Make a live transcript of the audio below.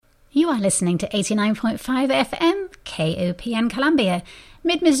You are listening to 89.5 FM, KOPN Columbia,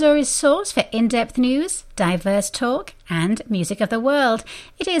 Mid-Missouri's source for in-depth news, diverse talk, and music of the world.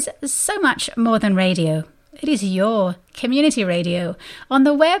 It is so much more than radio. It is your community radio on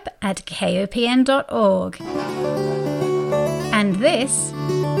the web at kopn.org. And this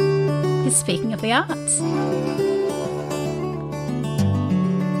is Speaking of the Arts.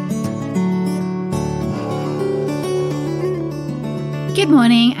 Good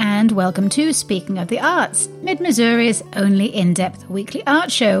morning and welcome to Speaking of the Arts, Mid-Missouri's only in-depth weekly art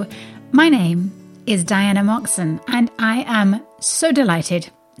show. My name is Diana Moxon and I am so delighted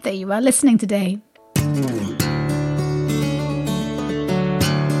that you are listening today.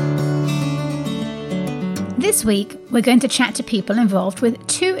 This week, we're going to chat to people involved with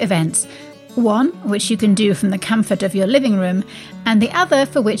two events. One, which you can do from the comfort of your living room, and the other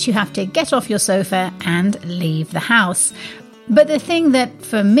for which you have to get off your sofa and leave the house. But the thing that,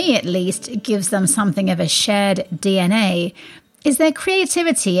 for me at least, gives them something of a shared DNA is their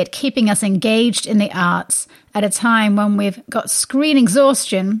creativity at keeping us engaged in the arts at a time when we've got screen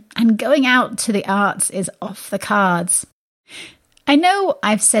exhaustion and going out to the arts is off the cards. I know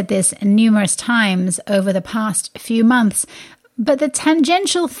I've said this numerous times over the past few months, but the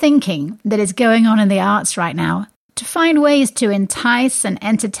tangential thinking that is going on in the arts right now to find ways to entice and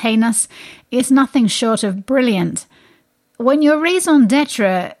entertain us is nothing short of brilliant. When your raison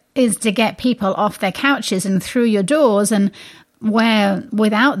d'etre is to get people off their couches and through your doors, and where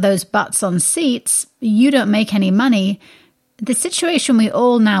without those butts on seats, you don't make any money, the situation we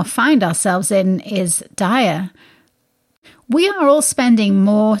all now find ourselves in is dire. We are all spending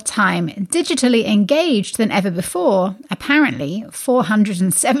more time digitally engaged than ever before, apparently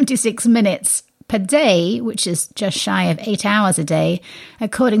 476 minutes per day, which is just shy of 8 hours a day,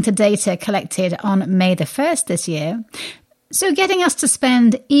 according to data collected on May the 1st this year. So getting us to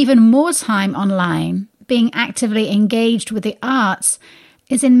spend even more time online, being actively engaged with the arts,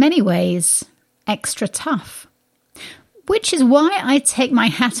 is in many ways extra tough. Which is why I take my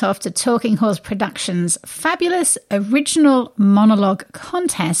hat off to Talking Horse Productions' fabulous original monologue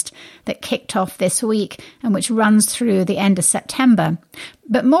contest that kicked off this week and which runs through the end of September.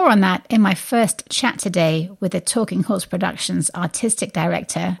 But more on that in my first chat today with the Talking Horse Productions artistic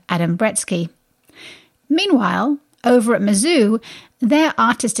director, Adam Bretsky. Meanwhile, over at Mizzou, their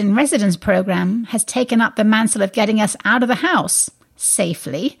Artist-in-Residence program has taken up the mantle of getting us out of the house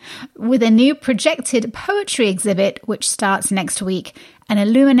safely with a new projected poetry exhibit which starts next week and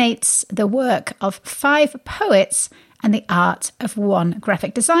illuminates the work of 5 poets and the art of 1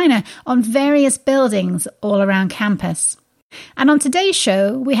 graphic designer on various buildings all around campus. And on today's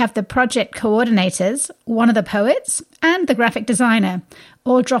show, we have the project coordinators, one of the poets, and the graphic designer,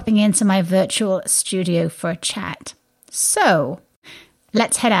 all dropping into my virtual studio for a chat. So,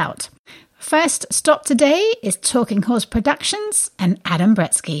 let's head out. First stop today is Talking Horse Productions and Adam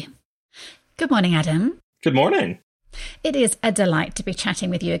Bretsky. Good morning, Adam. Good morning. It is a delight to be chatting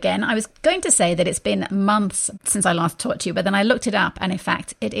with you again. I was going to say that it's been months since I last talked to you, but then I looked it up, and in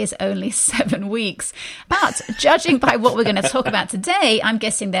fact, it is only 7 weeks. But judging by what we're going to talk about today, I'm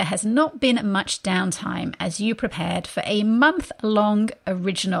guessing there has not been much downtime as you prepared for a month-long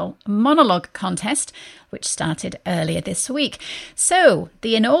original monologue contest, which started earlier this week. So,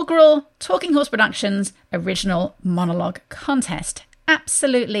 the inaugural Talking Horse Productions original monologue contest.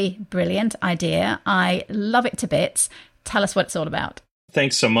 Absolutely brilliant idea. I love it to bits. Tell us what it's all about.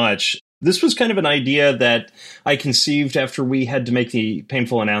 Thanks so much. This was kind of an idea that I conceived after we had to make the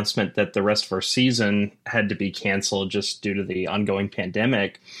painful announcement that the rest of our season had to be canceled just due to the ongoing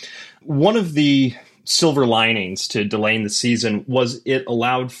pandemic. One of the silver linings to delaying the season was it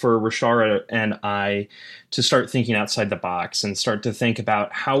allowed for Rashara and I to start thinking outside the box and start to think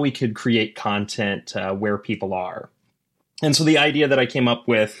about how we could create content where people are. And so the idea that I came up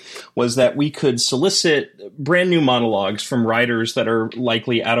with was that we could solicit brand new monologues from writers that are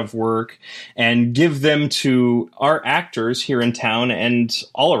likely out of work and give them to our actors here in town and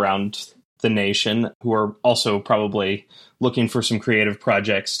all around the nation who are also probably looking for some creative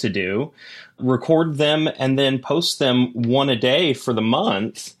projects to do, record them and then post them 1 a day for the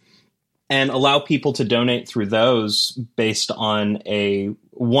month and allow people to donate through those based on a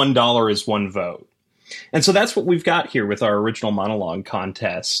 $1 is 1 vote. And so that's what we've got here with our original monologue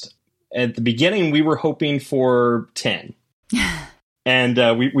contest. At the beginning, we were hoping for 10.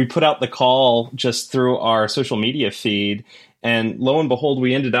 And we put out the call just through our social media feed. And lo and behold,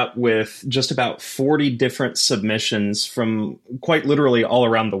 we ended up with just about 40 different submissions from quite literally all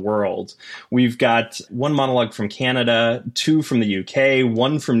around the world. We've got one monologue from Canada, 2 from the UK,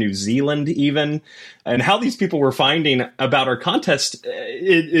 1 from New Zealand even. And how these people were finding about our contest,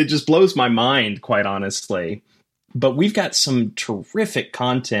 it just blows my mind, quite honestly. But we've got some terrific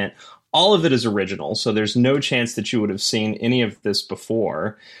content. All of it is original, so there's no chance that you would have seen any of this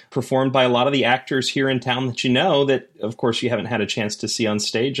before. Performed by a lot of the actors here in town that you know that, of course, you haven't had a chance to see on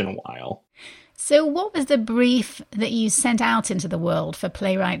stage in a while. So what was the brief that you sent out into the world for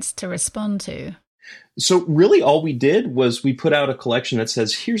playwrights to respond to? So really all we did was we put out a collection that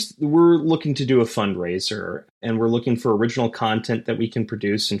says, we're looking to do a fundraiser, and we're looking for original content that we can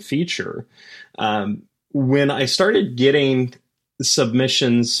produce and feature. When I started getting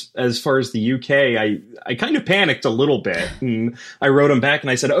submissions as far as the UK, I kind of panicked a little bit, and I wrote them back and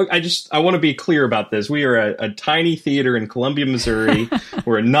I said, I want to be clear about this. We are a tiny theater in Columbia, Missouri.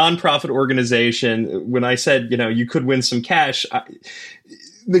 We're a nonprofit organization. When I said, you could win some cash,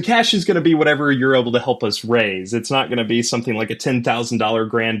 the cash is going to be whatever you're able to help us raise. It's not going to be something like a $10,000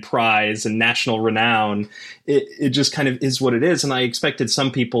 grand prize and national renown. It just kind of is what it is. And I expected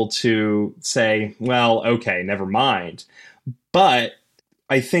some people to say, well, okay, never mind. But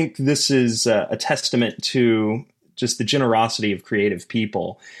I think this is a testament to just the generosity of creative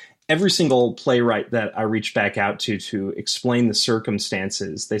people. Every single playwright that I reached back out to explain the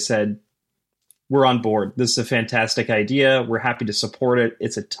circumstances, they said, we're on board. This is a fantastic idea. We're happy to support it.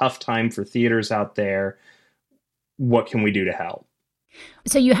 It's a tough time for theaters out there. What can we do to help?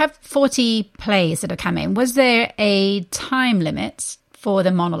 So you have 40 plays that have come in. Was there a time limit for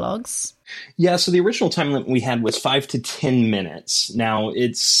the monologues? Yeah, so the original time limit we had was 5 to 10 minutes. Now,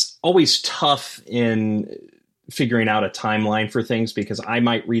 it's always tough in figuring out a timeline for things because I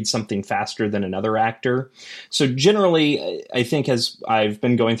might read something faster than another actor. So generally, I think as I've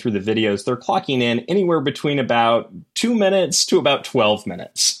been going through the videos, they're clocking in anywhere between about 2 minutes to about 12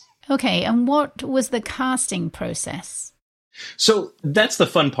 minutes. Okay, and what was the casting process? So that's the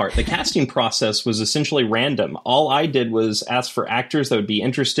fun part. The casting process was essentially random. All I did was ask for actors that would be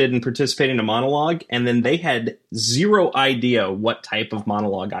interested in participating in a monologue, and then they had zero idea what type of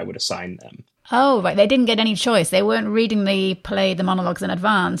monologue I would assign them. Oh, right. They didn't get any choice. They weren't reading the monologues in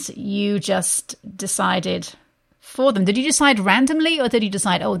advance. You just decided for them. Did you decide randomly, or did you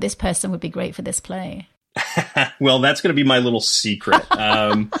decide, oh, this person would be great for this play? Well, that's going to be my little secret.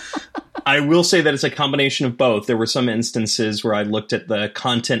 I will say that it's a combination of both. There were some instances where I looked at the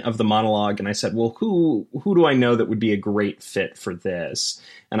content of the monologue and I said, well, who do I know that would be a great fit for this?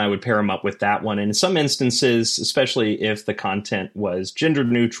 And I would pair them up with that one. And in some instances, especially if the content was gender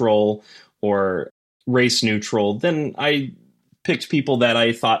neutral or race neutral, then I picked people that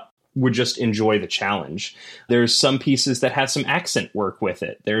I thought would just enjoy the challenge. There's some pieces that have some accent work with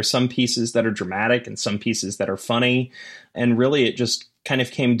it. There are some pieces that are dramatic and some pieces that are funny. And really, it just kind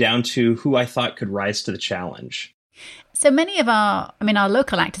of came down to who I thought could rise to the challenge. So many of our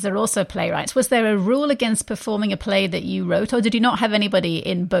local actors are also playwrights. Was there a rule against performing a play that you wrote, or did you not have anybody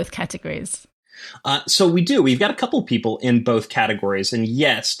in both categories? So we do. We've got a couple people in both categories. And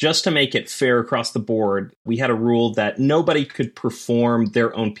yes, just to make it fair across the board, we had a rule that nobody could perform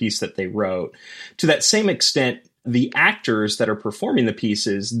their own piece that they wrote. To that same extent, the actors that are performing the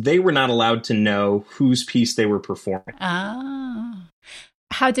pieces, they were not allowed to know whose piece they were performing. Ah.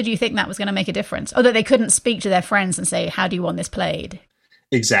 How did you think that was going to make a difference? Or that they couldn't speak to their friends and say, how do you want this played?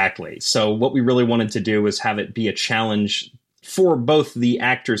 Exactly. So what we really wanted to do was have it be a challenge for both the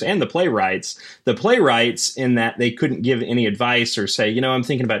actors and the playwrights. The playwrights, in that they couldn't give any advice or say, I'm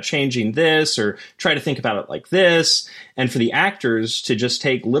thinking about changing this or try to think about it like this. And for the actors to just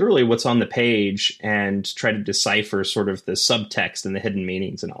take literally what's on the page and try to decipher sort of the subtext and the hidden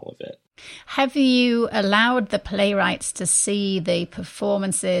meanings and all of it. Have you allowed the playwrights to see the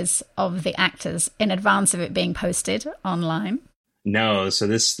performances of the actors in advance of it being posted online? No, so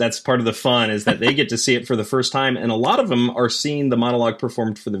that's part of the fun, is that they get to see it for the first time, and a lot of them are seeing the monologue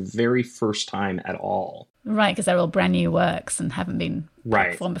performed for the very first time at all. Right, because they're all brand new works and haven't been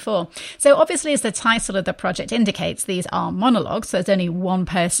right. performed before. So obviously, as the title of the project indicates, these are monologues, so there's only one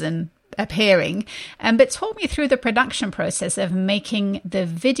person appearing. But talk me through the production process of making the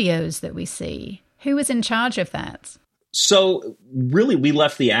videos that we see. Who was in charge of that? So really, we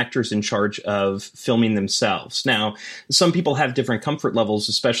left the actors in charge of filming themselves. Now, some people have different comfort levels,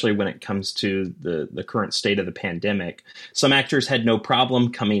 especially when it comes to the current state of the pandemic. Some actors had no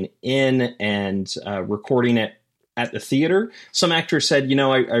problem coming in and recording it at the theater. Some actors said,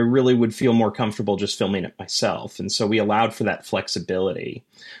 I really would feel more comfortable just filming it myself. And so we allowed for that flexibility.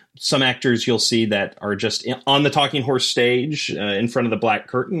 some actors you'll see that are just on the Talking Horse stage in front of the black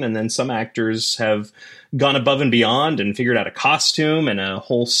curtain. And then some actors have gone above and beyond and figured out a costume and a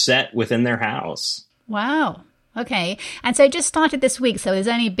whole set within their house. Wow. Okay. And so it just started this week. So there's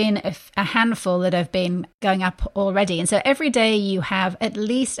only been a handful that have been going up already. And so every day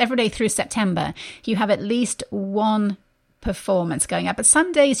through September, you have at least one performance going up. But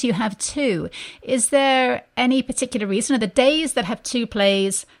some days you have two. Is there any particular reason? Are the days that have two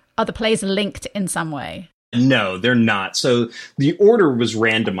plays, are the plays linked in some way? No, they're not. So the order was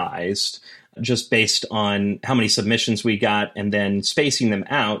randomized just based on how many submissions we got and then spacing them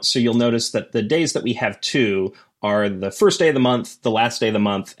out. So you'll notice that the days that we have two are the first day of the month, the last day of the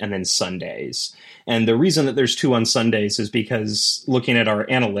month, and then Sundays. And the reason that there's two on Sundays is because looking at our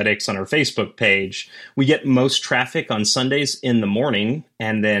analytics on our Facebook page, we get most traffic on Sundays in the morning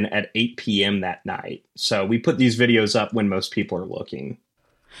and then at 8 p.m. that night. So we put these videos up when most people are looking.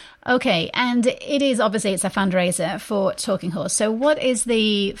 Okay, and it's a fundraiser for Talking Horse. So what is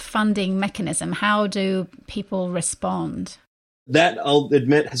the funding mechanism? How do people respond? That, I'll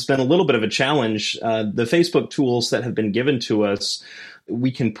admit, has been a little bit of a challenge. The Facebook tools that have been given to us,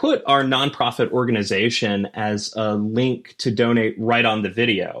 we can put our nonprofit organization as a link to donate right on the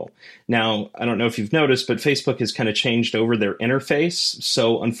video. Now, I don't know if you've noticed, but Facebook has kind of changed over their interface.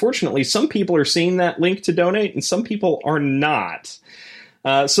 So unfortunately, some people are seeing that link to donate and some people are not.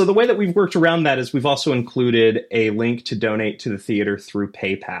 So the way that we've worked around that is we've also included a link to donate to the theater through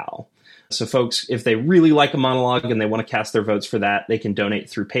PayPal. So folks, if they really like a monologue and they want to cast their votes for that, they can donate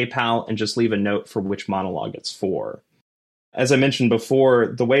through PayPal and just leave a note for which monologue it's for. As I mentioned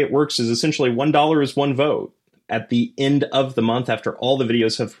before, the way it works is essentially $1 is one vote. At the end of the month, after all the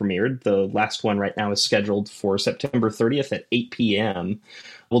videos have premiered, the last one right now is scheduled for September 30th at 8 p.m.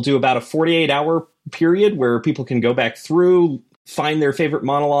 We'll do about a 48-hour period where people can go back through, find their favorite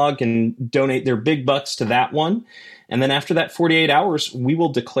monologue and donate their big bucks to that one. And then after that 48 hours, we will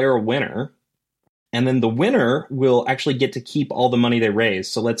declare a winner. And then the winner will actually get to keep all the money they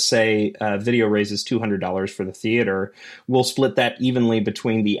raise. So let's say a video raises $200 for the theater. We'll split that evenly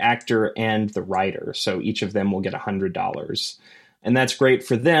between the actor and the writer. So each of them will get $100. And that's great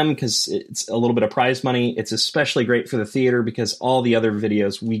for them because it's a little bit of prize money. It's especially great for the theater because all the other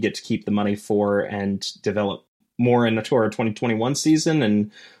videos we get to keep the money for and develop more into our 2021 season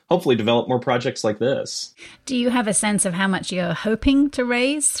and hopefully develop more projects like this. Do you have a sense of how much you're hoping to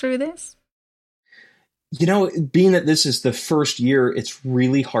raise through this? You know, being that this is the first year, it's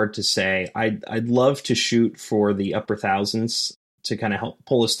really hard to say. I'd love to shoot for the upper thousands to kind of help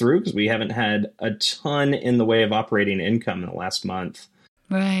pull us through because we haven't had a ton in the way of operating income in the last month.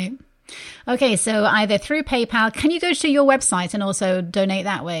 Right. Okay, so either through PayPal, can you go to your website and also donate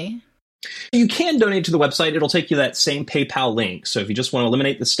that way? You can donate to the website. It'll take you that same PayPal link. So if you just want to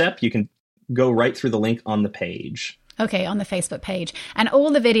eliminate the step, you can go right through the link on the page. Okay, on the Facebook page. And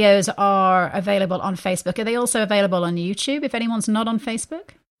all the videos are available on Facebook. Are they also available on YouTube if anyone's not on Facebook?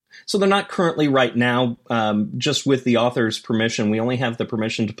 So they're not currently right now, just with the author's permission. We only have the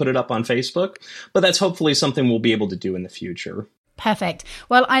permission to put it up on Facebook, but that's hopefully something we'll be able to do in the future. Perfect.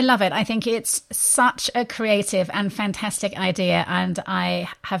 Well, I love it. I think it's such a creative and fantastic idea. And I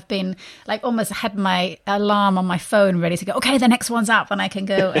have been almost had my alarm on my phone ready to go, okay, the next one's up and I can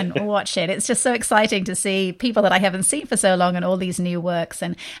go and watch it. It's just so exciting to see people that I haven't seen for so long and all these new works.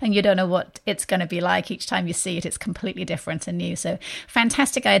 And you don't know what it's going to be like. Each time you see it, it's completely different and new. So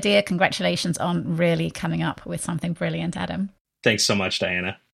fantastic idea. Congratulations on really coming up with something brilliant, Adam. Thanks so much,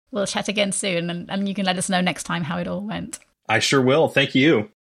 Diana. We'll chat again soon and you can let us know next time how it all went. I sure will. Thank you.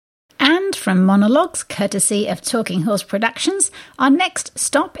 And from Monologues, courtesy of Talking Horse Productions, our next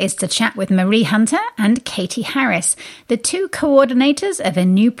stop is to chat with Marie Hunter and Katie Harris, the two coordinators of a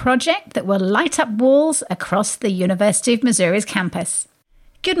new project that will light up walls across the University of Missouri's campus.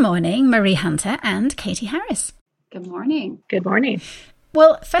 Good morning, Marie Hunter and Katie Harris. Good morning. Good morning.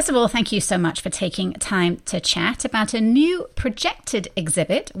 Well, first of all, thank you so much for taking time to chat about a new projected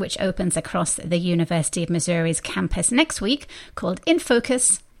exhibit which opens across the University of Missouri's campus next week called In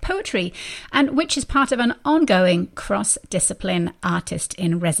Focus Poetry, and which is part of an ongoing cross-discipline artist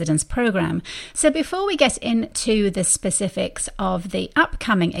in residence program. So before we get into the specifics of the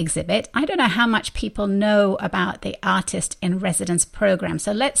upcoming exhibit, I don't know how much people know about the artist in residence program.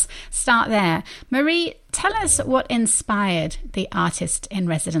 So let's start there. Marie, tell us what inspired the artist in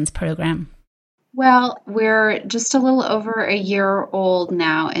residence program. Well, we're just a little over a year old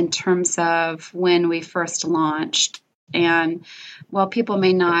now in terms of when we first launched. And while people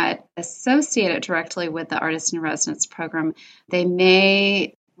may not associate it directly with the Artist in Residence program, they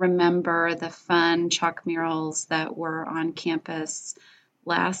may remember the fun chalk murals that were on campus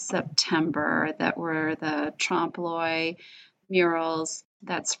last September that were the trompe-l'oeil murals.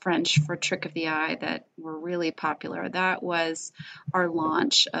 That's French for trick of the eye, that were really popular. That was our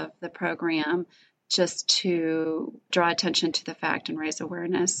launch of the program, just to draw attention to the fact and raise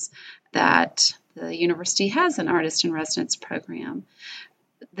awareness that the university has an artist in residence program.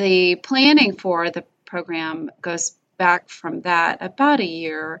 The planning for the program goes back from that about a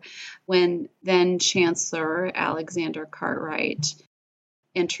year, when then Chancellor Alexander Cartwright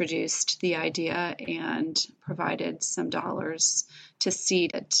introduced the idea and provided some dollars to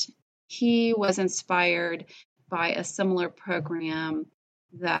seed it. He was inspired by a similar program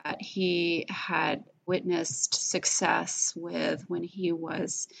that he had witnessed success with when he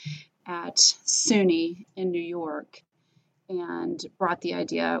was at SUNY in New York, and brought the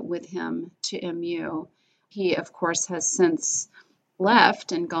idea with him to MU. He, of course, has since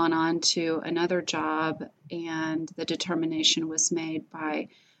left and gone on to another job, and the determination was made by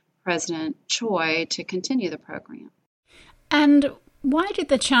President Choi to continue the program. And why did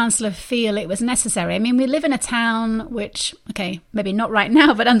the Chancellor feel it was necessary? I mean, we live in a town which, okay, maybe not right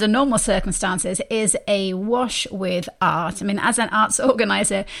now, but under normal circumstances, is awash with art. I mean, as an arts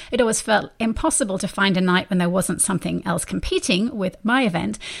organizer, it always felt impossible to find a night when there wasn't something else competing with my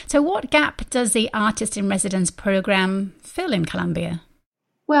event. So what gap does the Artist in Residence program fill in Columbia?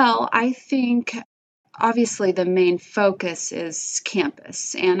 Well, I think obviously the main focus is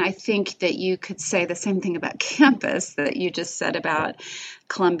campus. And I think that you could say the same thing about campus that you just said about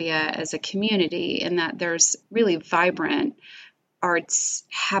Columbia as a community, in that there's really vibrant arts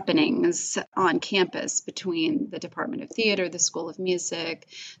happenings on campus between the Department of Theater, the School of Music,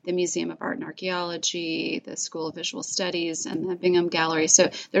 the Museum of Art and Archaeology, the School of Visual Studies, and the Bingham Gallery. So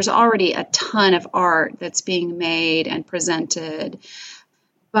there's already a ton of art that's being made and presented.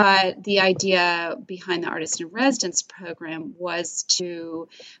 But the idea behind the Artist in Residence program was to,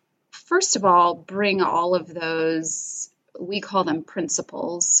 first of all, bring all of those, we call them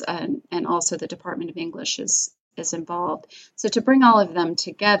principals, and also the Department of English is involved. So to bring all of them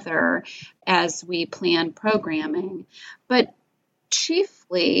together as we plan programming. But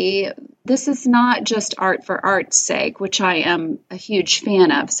chiefly, this is not just art for art's sake, which I am a huge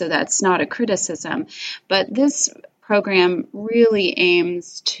fan of, so that's not a criticism. But this program really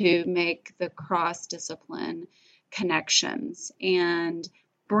aims to make the cross-discipline connections and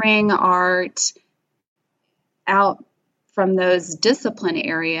bring art out from those discipline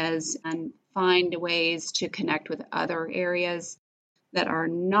areas and find ways to connect with other areas that are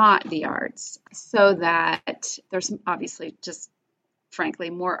not the arts, so that there's obviously just frankly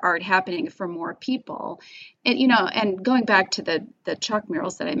more art happening for more people. And and going back to the chalk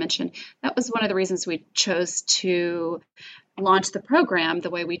murals that I mentioned, that was one of the reasons we chose to launch the program the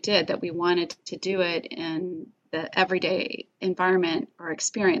way we did, that we wanted to do it in the everyday environment or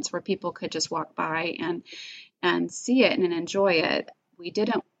experience where people could just walk by and see it and enjoy it. We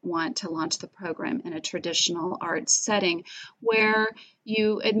didn't want to launch the program in a traditional arts setting where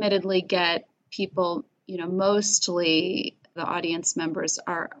you admittedly get people, mostly the audience members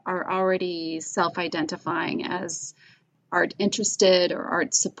are already self-identifying as art interested or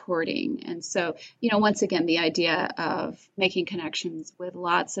art supporting. And so, once again, the idea of making connections with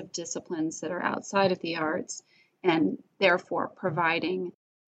lots of disciplines that are outside of the arts, and therefore providing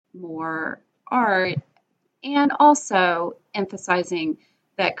more art, and also emphasizing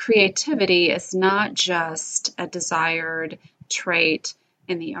that creativity is not just a desired trait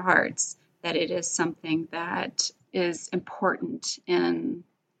in the arts, that it is something that is important in,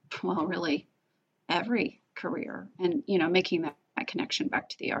 well, really every career, and, making that connection back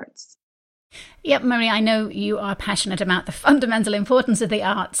to the arts. Yep, Marie, I know you are passionate about the fundamental importance of the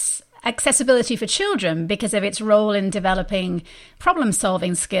arts, accessibility for children because of its role in developing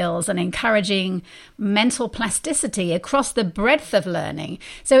problem-solving skills and encouraging mental plasticity across the breadth of learning.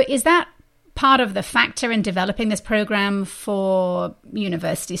 So is that part of the factor in developing this program for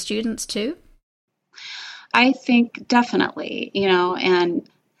university students too? I think definitely, and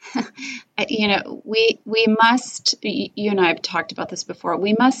we must, you and I have talked about this before,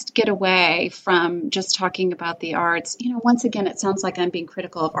 we must get away from just talking about the arts. Once again, it sounds like I'm being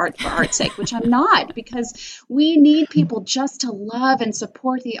critical of art for art's sake, which I'm not, because we need people just to love and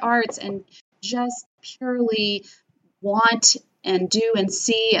support the arts and just purely want and do and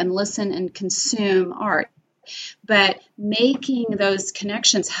see and listen and consume art. But making those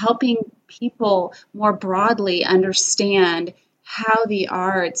connections, helping people more broadly understand how the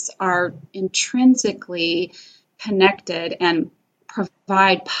arts are intrinsically connected and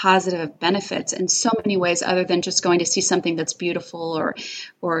provide positive benefits in so many ways, other than just going to see something that's beautiful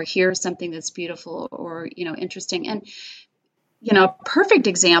or hear something that's beautiful or interesting. And A perfect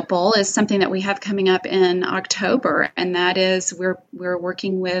example is something that we have coming up in October, and that is we're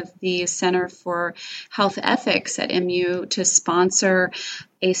working with the Center for Health Ethics at MU to sponsor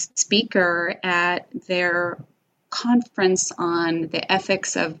a speaker at their conference on the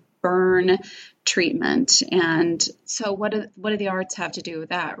ethics of burn treatment. And so what do the arts have to do with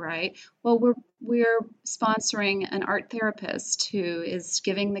that, right? Well, we're sponsoring an art therapist who is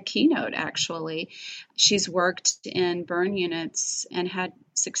giving the keynote, actually. She's worked in burn units and had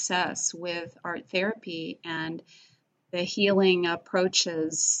success with art therapy and the healing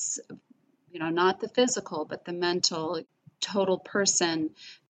approaches, not the physical, but the mental, total person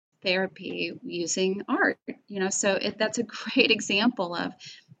therapy using art. So that's a great example of,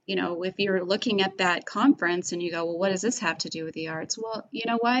 if you're looking at that conference and you go, well, what does this have to do with the arts? Well, you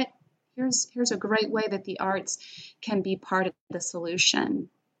know what? Here's a great way that the arts can be part of the solution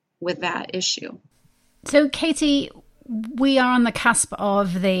with that issue. So, Katie, we are on the cusp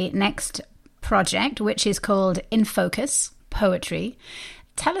of the next project, which is called In Focus Poetry.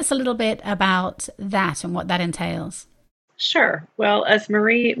 Tell us a little bit about that and what that entails. Sure. Well, as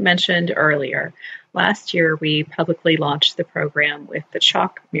Marie mentioned earlier, last year we publicly launched the program with the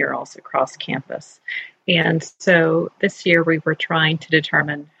chalk murals across campus. And so this year we were trying to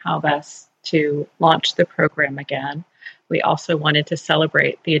determine how best to launch the program again. We also wanted to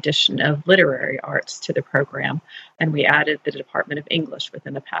celebrate the addition of literary arts to the program, and we added the Department of English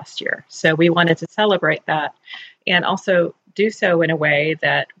within the past year. So we wanted to celebrate that and also do so in a way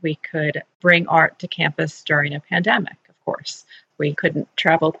that we could bring art to campus during a pandemic. Of course, we couldn't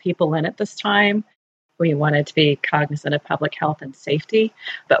travel people in at this time. We wanted to be cognizant of public health and safety,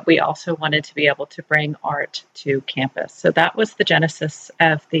 but we also wanted to be able to bring art to campus. So that was the genesis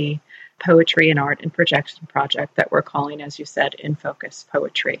of the Poetry and Art and Projection project that we're calling, as you said, In Focus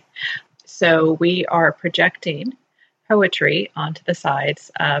Poetry. So we are projecting poetry onto the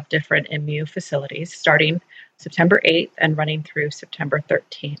sides of different MU facilities starting September 8th and running through September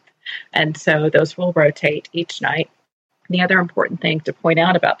 13th. And so those will rotate each night. The other important thing to point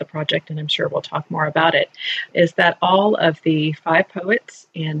out about the project, and I'm sure we'll talk more about it, is that all of the 5 poets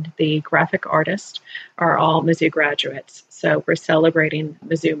and the graphic artist are all Mizzou graduates. So we're celebrating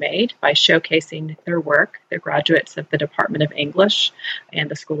Mizzou Made by showcasing their work. They're graduates of the Department of English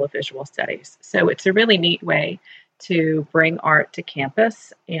and the School of Visual Studies. So it's a really neat way to bring art to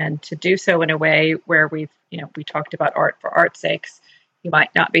campus and to do so in a way where we talked about art for art's sakes. You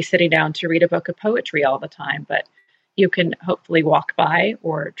might not be sitting down to read a book of poetry all the time, but you can hopefully walk by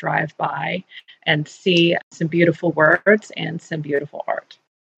or drive by and see some beautiful words and some beautiful art.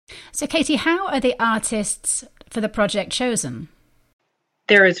 So, Katie, how are the artists for the project chosen?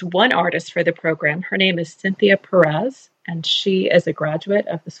 There is one artist for the program. Her name is Cynthia Perez, and she is a graduate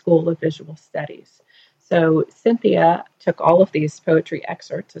of the School of Visual Studies. So Cynthia took all of these poetry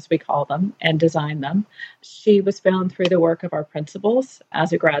excerpts, as we call them, and designed them. She was found through the work of our principals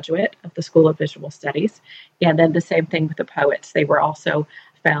as a graduate of the School of Visual Studies. And then the same thing with the poets. They were also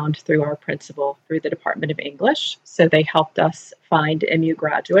found through our principal through the Department of English. So they helped us find MU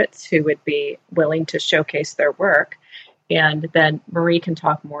graduates who would be willing to showcase their work. And then Marie can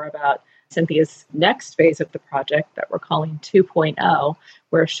talk more about Cynthia's next phase of the project that we're calling 2.0,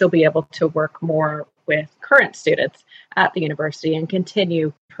 where she'll be able to work more with current students at the university and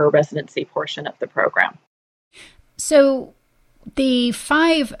continue her residency portion of the program. So the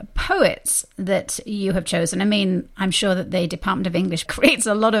 5 poets that you have chosen, I mean, I'm sure that the Department of English creates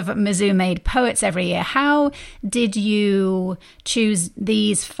a lot of Mizzou-made poets every year. How did you choose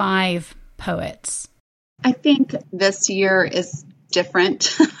these 5 poets? I think this year is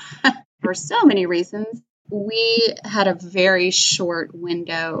different for so many reasons. We had a very short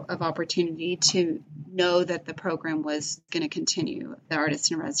window of opportunity to know that the program was going to continue, the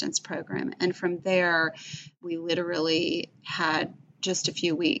Artist in Residence program. And from there, we literally had just a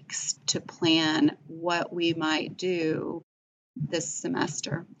few weeks to plan what we might do this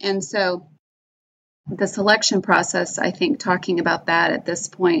semester. And so the selection process, I think talking about that at this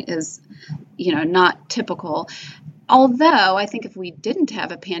point is, not typical. Although I think if we didn't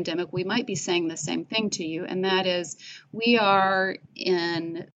have a pandemic, we might be saying the same thing to you, and that is we are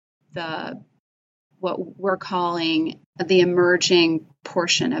in what we're calling the emerging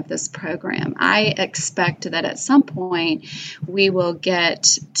portion of this program. I expect that at some point we will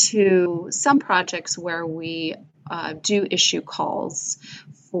get to some projects where we do issue calls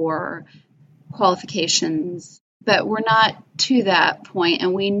for qualifications, but we're not to that point,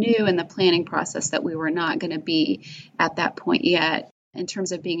 and we knew in the planning process that we were not going to be at that point yet in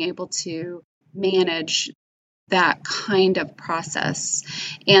terms of being able to manage that kind of process.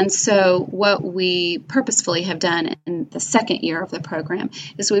 And so what we purposefully have done in the second year of the program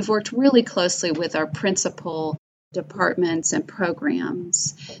is we've worked really closely with our principal departments and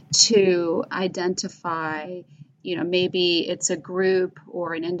programs to identify, maybe it's a group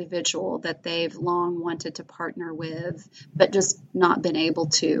or an individual that they've long wanted to partner with, but just not been able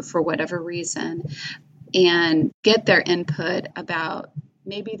to for whatever reason, and get their input about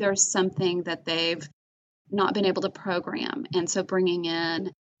maybe there's something that they've not been able to program. And so bringing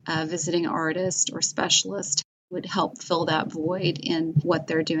in a visiting artist or specialist would help fill that void in what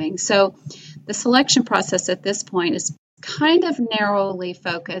they're doing. So the selection process at this point is kind of narrowly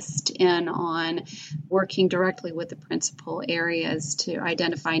focused in on working directly with the principal areas to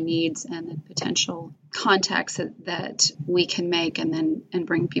identify needs and the potential contacts that we can make and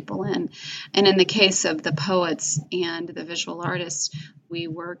bring people in. And in the case of the poets and the visual artists, we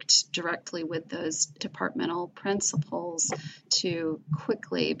worked directly with those departmental principals to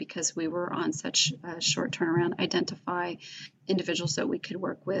quickly, because we were on such a short turnaround, identify individuals that we could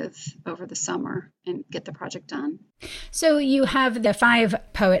work with over the summer and get the project done. So you have the 5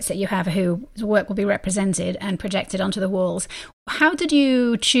 poets that you have whose work will be represented and projected onto the walls. How did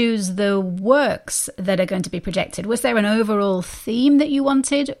you choose the works that are going to be projected? Was there an overall theme that you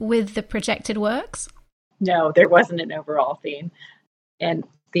wanted with the projected works? No, there wasn't an overall theme. And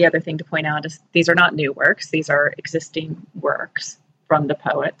the other thing to point out is these are not new works. These are existing works from the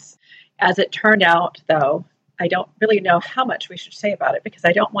poets. As it turned out, though, I don't really know how much we should say about it because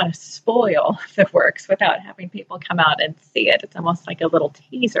I don't want to spoil the works without having people come out and see it. It's almost like a little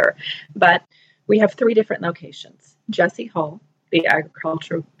teaser. But we have 3 different locations: Jesse Hall, the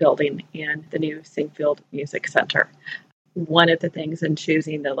Agricultural Building, and the new Singfield Music Center. One of the things in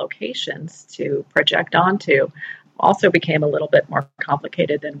choosing the locations to project onto also became a little bit more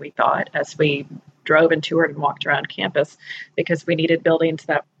complicated than we thought as we drove and toured and walked around campus, because we needed buildings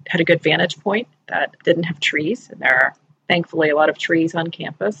that had a good vantage point, that didn't have trees. And there are thankfully a lot of trees on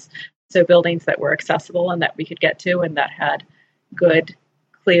campus. So buildings that were accessible and that we could get to and that had good,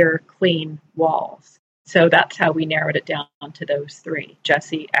 clear, clean walls. So that's how we narrowed it down to those 3: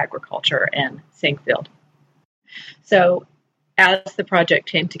 Jesse, Agriculture, and Singfield. So as the project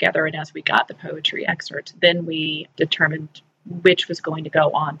came together and as we got the poetry excerpts, then we determined which was going to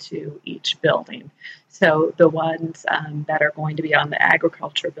go on to each building. So the ones that are going to be on the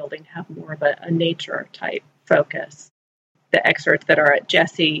Agriculture Building have more of a nature type focus. The excerpts that are at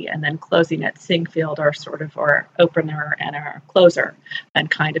Jesse and then closing at Singfield are sort of our opener and our closer and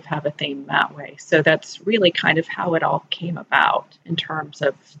kind of have a theme that way. So that's really kind of how it all came about in terms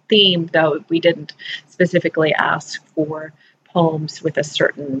of theme, though we didn't specifically ask for poems with a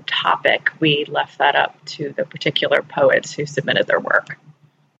certain topic. We left that up to the particular poets who submitted their work.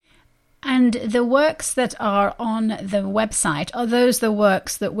 And the works that are on the website, are those the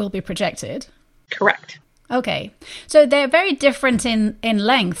works that will be projected? Correct. Okay. So they're very different in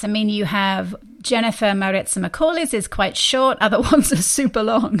length. I mean, you have Jennifer Maritza Macaulay's is quite short, other ones are super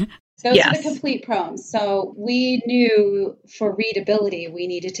long. Those are the complete poems. So we knew for readability we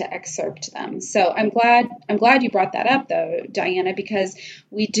needed to excerpt them. So I'm glad you brought that up though, Diana, because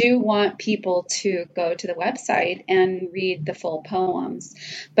we do want people to go to the website and read the full poems.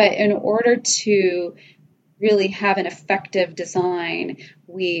 But in order to really have an effective design,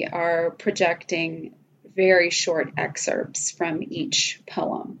 we are projecting very short excerpts from each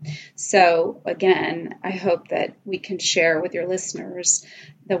poem. So again, I hope that we can share with your listeners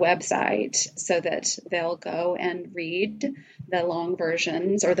the website so that they'll go and read the long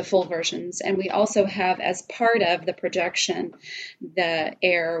versions or the full versions. And we also have, as part of the projection, the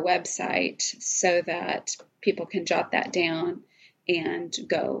AIR website so that people can jot that down and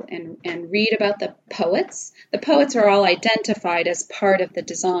go and read about the poets. The poets are all identified as part of the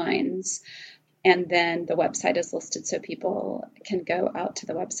designs. And then the website is listed so people can go out to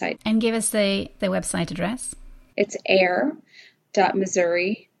the website. And give us the website address. It's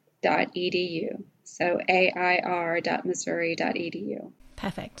air.missouri.edu. So air.missouri.edu.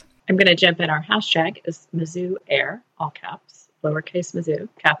 Perfect. I'm going to jump in. Our hashtag is Mizzou Air, all caps, lowercase Mizzou,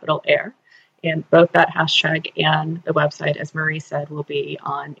 capital Air. And both that hashtag and the website, as Marie said, will be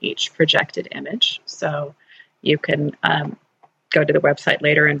on each projected image. So you can go to the website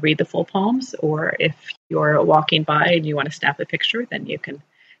later and read the full poems, or if you're walking by and you want to snap a picture, then you can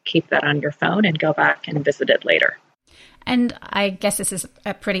keep that on your phone and go back and visit it later. And I guess this is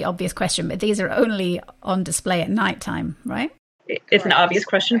a pretty obvious question, but these are only on display at nighttime, right? It's an obvious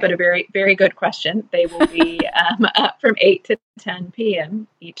question, but a very, very good question. They will be up from 8 to 10 p.m.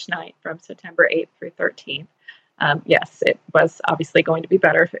 each night from September 8th through 13th. Yes, it was obviously going to be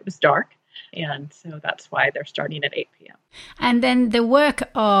better if it was dark. And so that's why they're starting at 8 p.m. And then the work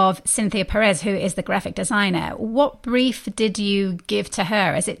of Cynthia Perez, who is the graphic designer, what brief did you give to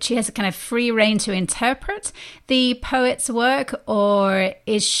her? Is it she has a kind of free rein to interpret the poet's work, or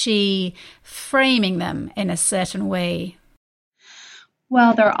is she framing them in a certain way?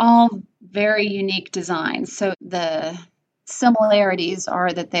 Well, they're all very unique designs. So the similarities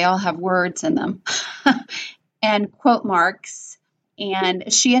are that they all have words in them and quote marks.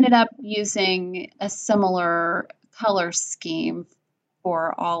 And she ended up using a similar color scheme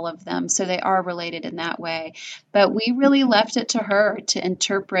for all of them. So they are related in that way. But we really left it to her to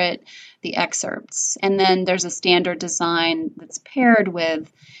interpret the excerpts. And then there's a standard design that's paired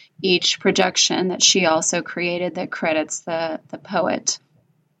with each projection that she also created that credits the poet.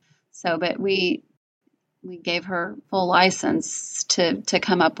 So, but we gave her full license to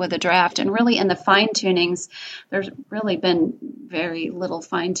come up with a draft. And really in the fine tunings, there's really been very little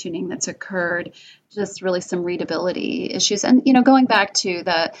fine tuning that's occurred, just really some readability issues. And, going back to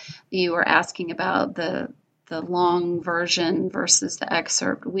you were asking about the long version versus the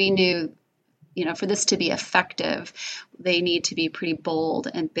excerpt, we knew, for this to be effective, they need to be pretty bold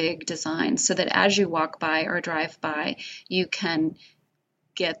and big designs so that as you walk by or drive by, you can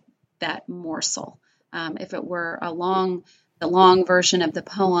get that morsel. If it were the long version of the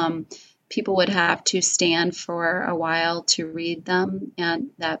poem, people would have to stand for a while to read them, and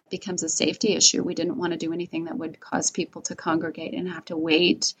that becomes a safety issue. We didn't want to do anything that would cause people to congregate and have to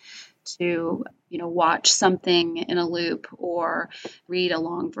wait to, watch something in a loop or read a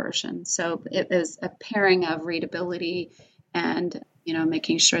long version. So it was a pairing of readability and,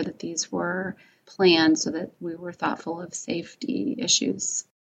 making sure that these were planned so that we were thoughtful of safety issues.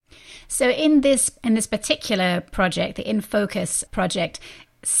 So in this particular project, the In Focus project,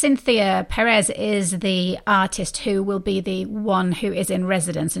 Cynthia Perez is the artist who will be the one who is in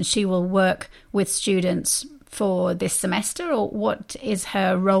residence, and she will work with students for this semester, or what is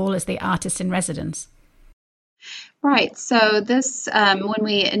her role as the artist in residence? Right. So this, when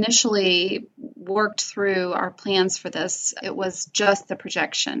we initially worked through our plans for this, it was just the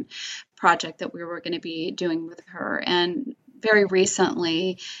projection project that we were going to be doing with her. And very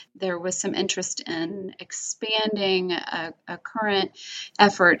recently, there was some interest in expanding a current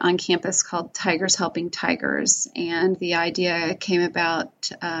effort on campus called Tigers Helping Tigers. And the idea came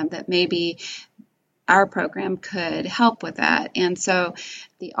about that maybe our program could help with that. And so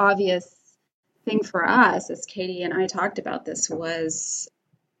the obvious thing for us, as Katie and I talked about this, was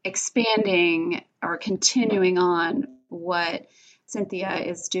expanding or continuing on what Cynthia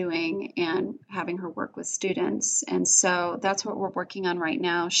is doing and having her work with students. And so that's what we're working on right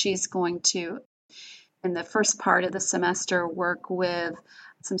now. She's going to, in the first part of the semester, work with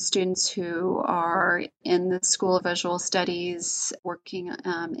some students who are in the School of Visual Studies, working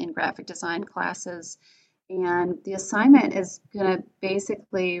in graphic design classes. And the assignment is going to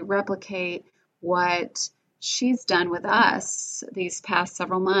basically replicate what she's done with us these past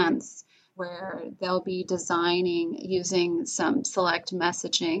several months, where they'll be designing using some select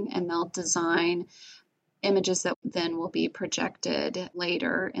messaging, and they'll design images that then will be projected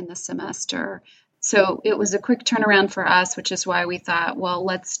later in the semester. So it was a quick turnaround for us, which is why we thought, well,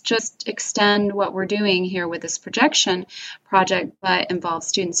 let's just extend what we're doing here with this projection project, but involve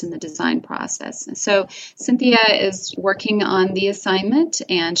students in the design process. And so Cynthia is working on the assignment,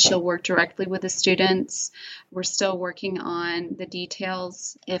 and she'll work directly with the students. We're still working on the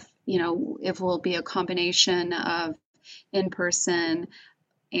details, if it will be a combination of in-person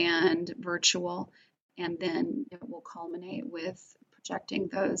and virtual, and then it will culminate with projecting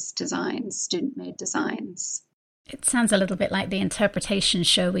those designs, student-made designs. It sounds a little bit like the interpretation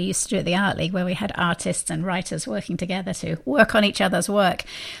show we used to do at the Art League, where we had artists and writers working together to work on each other's work.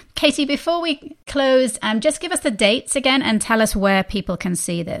 Katie, before we close, just give us the dates again and tell us where people can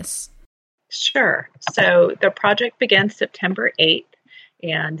see this. Sure. So the project begins September 8th,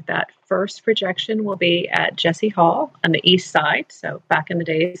 and that first projection will be at Jesse Hall on the east side. So back in the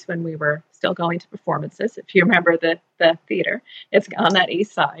days when we were still going to performances, if you remember the theater, it's on that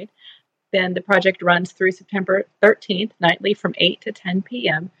east side. Then the project runs through September 13th, nightly from 8 to 10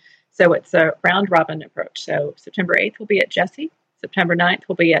 p.m. So it's a round-robin approach. So September 8th will be at Jesse. September 9th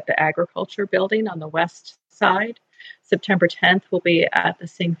will be at the Agriculture Building on the west side. September 10th will be at the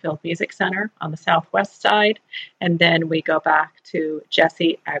Singfield Music Center on the southwest side. And then we go back to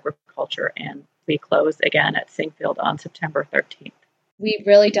Jesse Agriculture, and we close again at Singfield on September 13th. We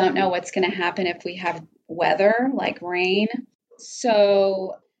really don't know what's going to happen if we have weather like rain.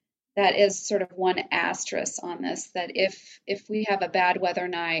 So that is sort of one asterisk on this, that if we have a bad weather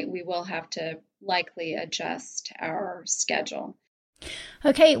night, we will have to likely adjust our schedule.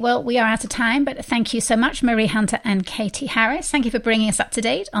 Okay, well, we are out of time, but thank you so much, Marie Hunter and Katie Harris. Thank you for bringing us up to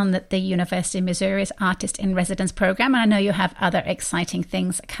date on the University of Missouri's Artist in Residence program. And I know you have other exciting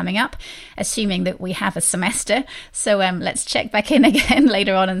things coming up, assuming that we have a semester. So let's check back in again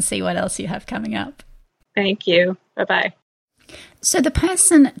later on and see what else you have coming up. Thank you. Bye-bye. So the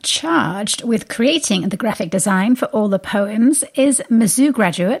person charged with creating the graphic design for all the poems is Mizzou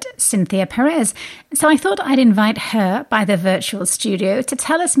graduate Cynthia Perez. So I thought I'd invite her by the virtual studio to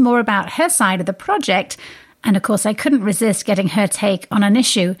tell us more about her side of the project. And of course, I couldn't resist getting her take on an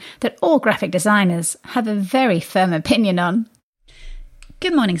issue that all graphic designers have a very firm opinion on.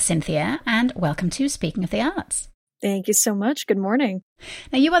 Good morning, Cynthia, and welcome to Speaking of the Arts. Thank you so much. Good morning.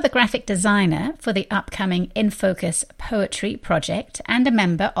 Now, you are the graphic designer for the upcoming In Focus Poetry Project and a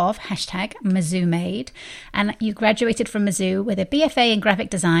member of #MizzouMade. And you graduated from Mizzou with a BFA in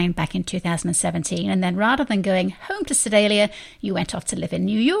graphic design back in 2017. And then rather than going home to Sedalia, you went off to live in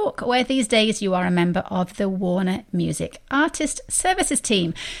New York, where these days you are a member of the Warner Music Artist Services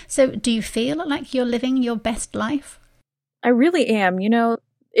team. So do you feel like you're living your best life? I really am. You know,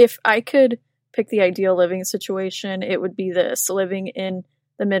 if I could pick the ideal living situation, it would be this: living in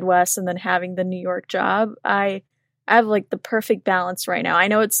the Midwest and then having the New York job. I have like the perfect balance right now. I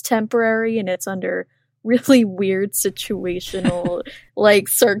know it's temporary and it's under really weird situational like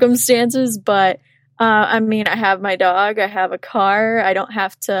circumstances, but I mean, I have my dog, I have a car, I don't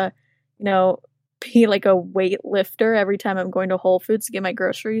have to, you know, be like a weightlifter every time I'm going to Whole Foods to get my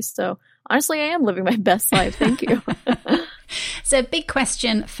groceries. So honestly, I am living my best life. Thank you. So big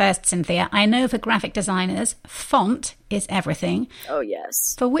question first, Cynthia. I know for graphic designers, font is everything. Oh,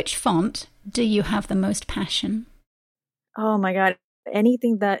 yes. For which font do you have the most passion? Oh my God.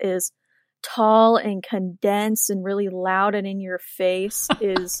 Anything that is tall and condensed and really loud and in your face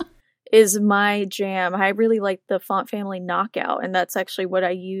is my jam. I really like the font family Knockout, and that's actually what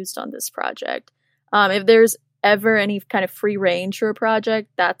I used on this project. If there's ever any kind of free range for a project,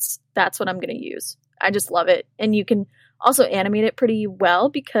 that's what I'm going to use. I just love it. And you can also animate it pretty well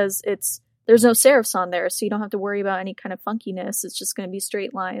because there's no serifs on there, so you don't have to worry about any kind of funkiness. It's just going to be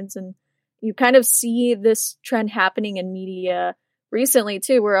straight lines. And you kind of see this trend happening in media recently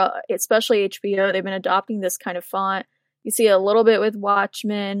too, where especially HBO, they've been adopting this kind of font. You see it a little bit with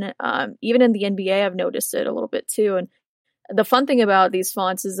Watchmen. Even in the NBA, I've noticed it a little bit too. And the fun thing about these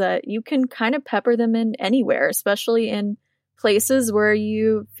fonts is that you can kind of pepper them in anywhere, especially in places where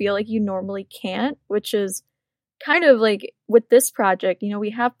you feel like you normally can't, which is kind of like with this project. You know, we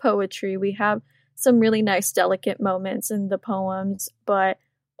have poetry, we have some really nice, delicate moments in the poems, but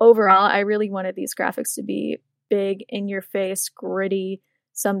overall, I really wanted these graphics to be big, in your face, gritty,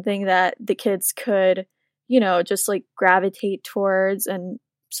 something that the kids could, you know, just like gravitate towards. And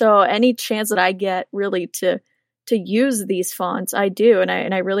so any chance that I get really to use these fonts, I do. And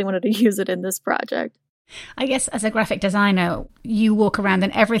I really wanted to use it in this project. I guess as a graphic designer, you walk around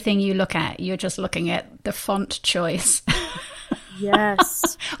and everything you look at, you're just looking at the font choice.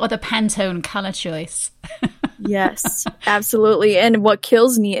 Yes. Or the Pantone color choice. Yes, absolutely. And what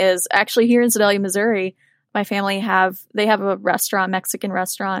kills me is actually here in Sedalia, Missouri, my family they have a restaurant, Mexican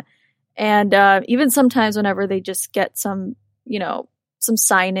restaurant. And even sometimes whenever they just get some, you know, some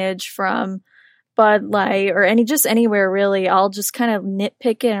signage from Bud Light or anywhere really, I'll just kind of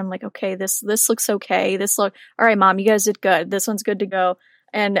nitpick it. I'm like, okay, this looks okay. All right, Mom, you guys did good. This one's good to go.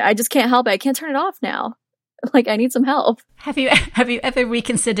 And I just can't help it. I can't turn it off now. Like, I need some help. Have you ever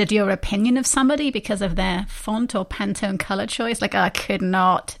reconsidered your opinion of somebody because of their font or Pantone color choice? Like, I could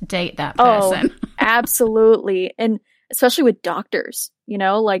not date that person. Oh, absolutely. And especially with doctors, you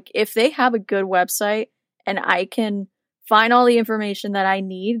know, like if they have a good website and I can find all the information that I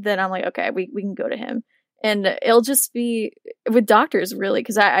need, then I'm like, okay, we can go to him. And it'll just be with doctors, really,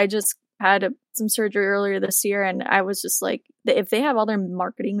 because I just had some surgery earlier this year, and I was just like, if they have all their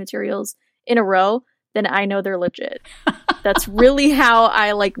marketing materials in a row, then I know they're legit. That's really how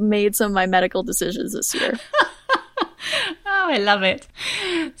I like made some of my medical decisions this year. Oh, I love it.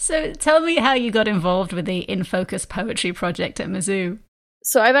 So tell me how you got involved with the In Focus Poetry Project at Mizzou.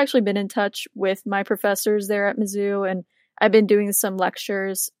 So I've actually been in touch with my professors there at Mizzou, and I've been doing some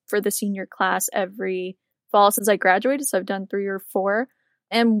lectures for the senior class every fall since I graduated. So I've done 3 or 4.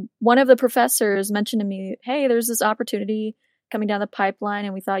 And one of the professors mentioned to me, hey, there's this opportunity coming down the pipeline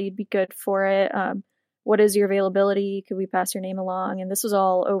and we thought you'd be good for it. What is your availability? Could we pass your name along? And this was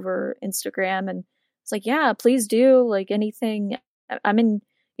all over Instagram. And it's like, yeah, please do. Like anything. I'm in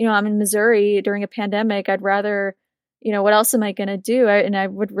Missouri during a pandemic. I'd rather, you know, what else am I going to do? And I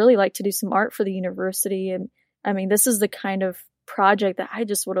would really like to do some art for the university. And I mean, this is the kind of project that I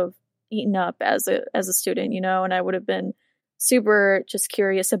just would have eaten up as a student, you know, and I would have been super just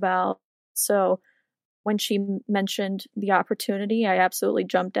curious about. So when she mentioned the opportunity, I absolutely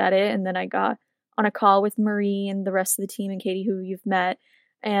jumped at it. And then I got on a call with Marie and the rest of the team and Katie, who you've met.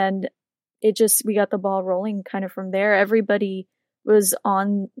 And we got the ball rolling kind of from there. Everybody was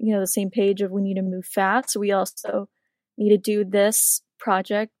on, the same page of we need to move fast. So we also need to do this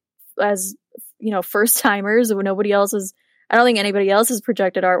project as, first timers. Nobody else I don't think anybody else has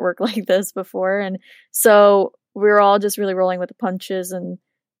projected artwork like this before. And so we were all just really rolling with the punches and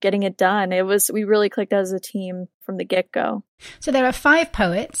getting it done. We really clicked as a team from the get-go. So there are 5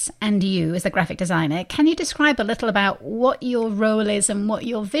 poets and you as the graphic designer. Can you describe a little about what your role is and what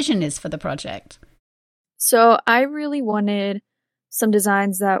your vision is for the project? So I really wanted some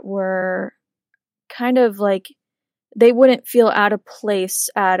designs that were kind of like, they wouldn't feel out of place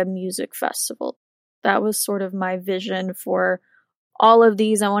at a music festival. That was sort of my vision for all of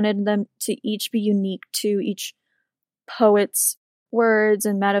these. I wanted them to each be unique to each poet's words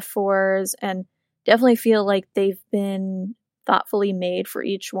and metaphors, and definitely feel like they've been thoughtfully made for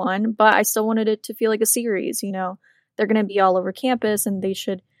each one. But I still wanted it to feel like a series. They're going to be all over campus and they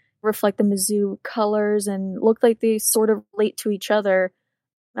should reflect the Mizzou colors and look like they sort of relate to each other.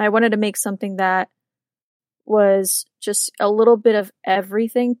 I wanted to make something that was just a little bit of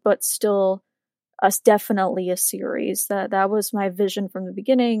everything, but still definitely a series. That was my vision from the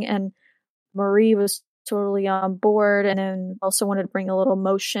beginning, and Marie was totally on board, and then also wanted to bring a little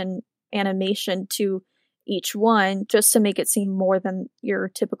motion animation to each one just to make it seem more than your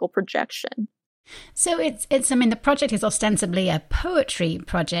typical projection. So it's the project is ostensibly a poetry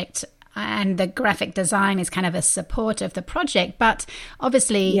project, and the graphic design is kind of a support of the project, but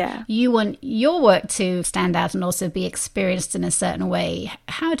obviously you want your work to stand out and also be experienced in a certain way.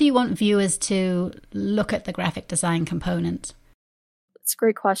 How do you want viewers to look at the graphic design component? It's a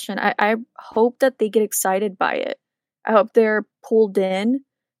great question. I hope that they get excited by it. I hope they're pulled in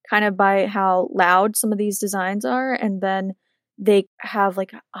kind of by how loud some of these designs are, and then they have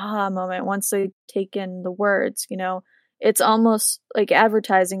like an aha moment once they take in the words. It's almost like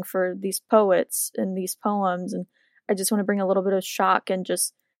advertising for these poets and these poems. And I just want to bring a little bit of shock and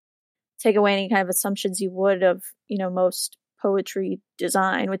just take away any kind of assumptions you would of, most poetry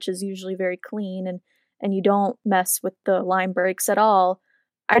design, which is usually very clean and you don't mess with the line breaks at all.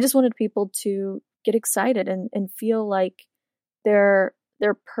 I just wanted people to get excited and feel like their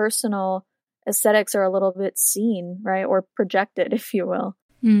personal aesthetics are a little bit seen, right? Or projected, if you will.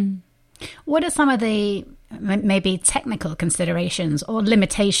 Mm. What are some of the maybe technical considerations or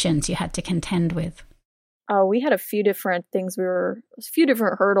limitations you had to contend with? We had a few different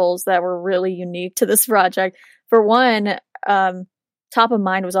hurdles that were really unique to this project. For one, top of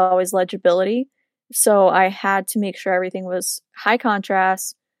mind was always legibility. So I had to make sure everything was high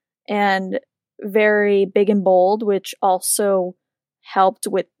contrast and very big and bold, which also helped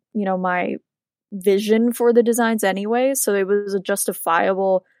with, my vision for the designs anyway. So it was a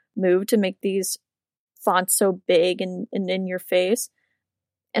justifiable move to make these fonts so big and in your face.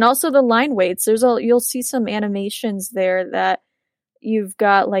 And also the line weights. You'll see some animations there that you've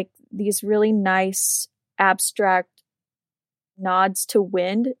got like these really nice abstract nods to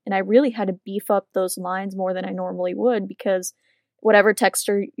wind. And I really had to beef up those lines more than I normally would, because whatever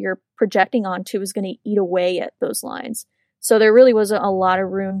texture you're projecting onto is going to eat away at those lines. So there really wasn't a lot of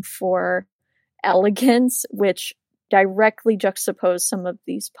room for elegance, which directly juxtaposed some of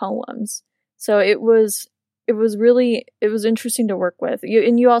these poems. So it was interesting to work with.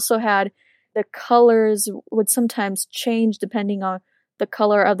 You also had the colors would sometimes change depending on the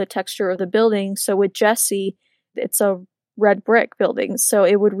color of the texture of the building. So with Jessie, it's a red brick building, so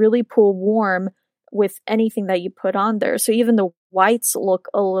it would really pull warm with anything that you put on there. So even the whites look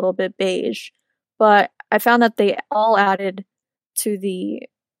a little bit beige, but I found that they all added to the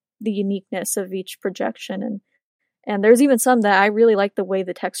uniqueness of each projection. And there's even some that I really like the way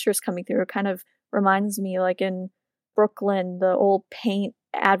the texture is coming through. It kind of reminds me, like in Brooklyn, the old paint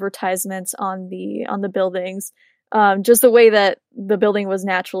advertisements on the buildings. Just the way that the building was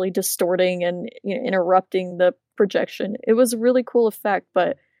naturally distorting and interrupting the projection. It was a really cool effect,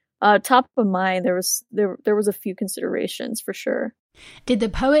 but top of mind, there was a few considerations for sure. Did the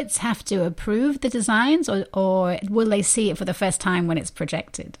poets have to approve the designs, or will they see it for the first time when it's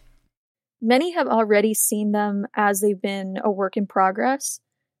projected? Many have already seen them as they've been a work in progress,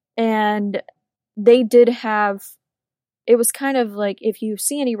 and they did have, it was kind of like, if you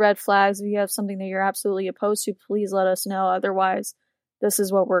see any red flags, if you have something that you're absolutely opposed to, please let us know. Otherwise, this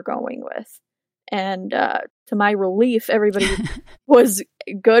is what we're going with. And to my relief, everybody was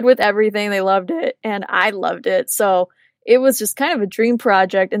good with everything. They loved it, and I loved it. So it was just kind of a dream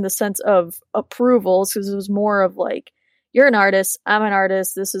project in the sense of approvals, because it was more of like, you're an artist, I'm an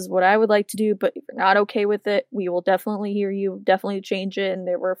artist, this is what I would like to do, but if you're not okay with it, we will definitely hear you, definitely change it, and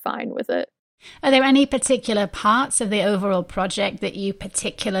they were fine with it. Are there any particular parts of the overall project that you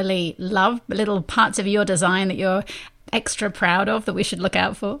particularly love, little parts of your design that you're extra proud of that we should look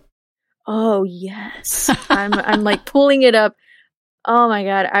out for? Oh, yes. I'm like pulling it up. Oh my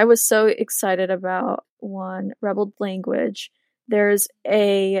God. I was so excited about one, Rebel Language. There's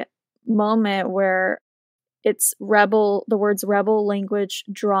a moment where it's rebel, the words rebel language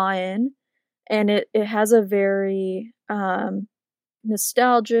draw in, and it has a very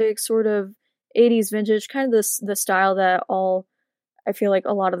nostalgic sort of 80s vintage, kind of the style that I feel like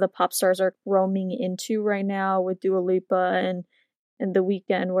a lot of the pop stars are roaming into right now with Dua Lipa and The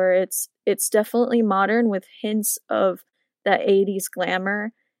Weeknd, where it's definitely modern with hints of that 80s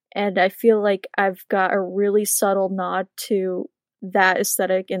glamour. And I feel like I've got a really subtle nod to that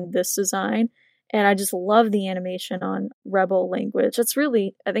aesthetic in this design. And I just love the animation on Rebel Language. That's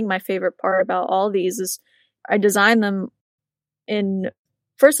really, I think, my favorite part about all these is I designed them in,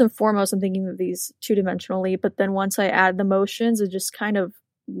 first and foremost, I'm thinking of these two-dimensionally, but then once I add the motions, it just kind of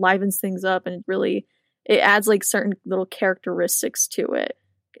livens things up, and it adds like certain little characteristics to it.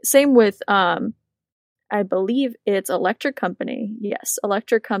 Same with, I believe it's Electric Company. Yes,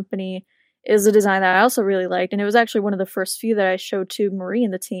 Electric Company is a design that I also really liked, and it was actually one of the first few that I showed to Marie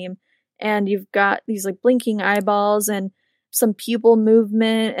and the team. And you've got these like blinking eyeballs and some pupil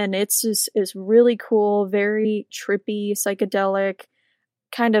movement, and it's really cool, very trippy, psychedelic,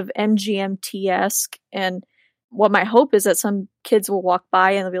 kind of MGMT-esque. And what my hope is that some kids will walk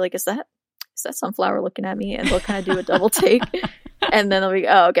by and they'll be like, is that Sunflower looking at me? And they'll kind of do a double take. And then they'll be,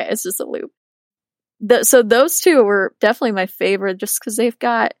 oh, okay, it's just a loop. So those two were definitely my favorite just because they've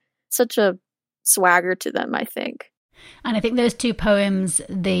got such a swagger to them, I think. And I think those two poems,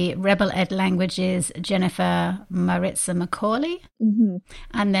 the Rebel Ed Languages, Jennifer Maritza Macaulay,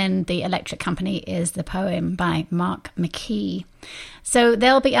 and then the Electric Company is the poem by Mark McKee. So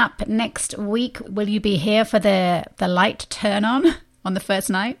they'll be up next week. Will you be here for the light turn on the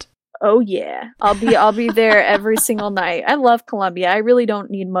first night? Oh yeah, I'll be there every single night. I love Columbia. I really don't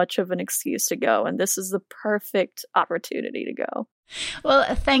need much of an excuse to go, and this is the perfect opportunity to go.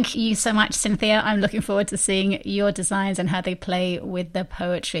 Well, thank you so much, Cynthia. I'm looking forward to seeing your designs and how they play with the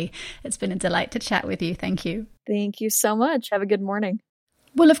poetry. It's been a delight to chat with you. Thank you. Thank you so much. Have a good morning.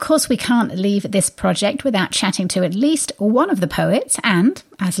 Well, of course, we can't leave this project without chatting to at least one of the poets, and,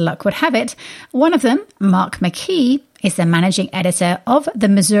 as luck would have it, one of them, Mark McKee, is the managing editor of the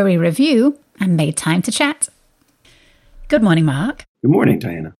Missouri Review and made time to chat. Good morning, Mark. Good morning,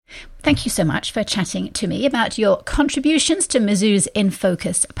 Diana. Thank you so much for chatting to me about your contributions to Mizzou's In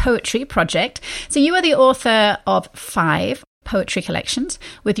Focus poetry project. So you are the author of 5 poetry collections,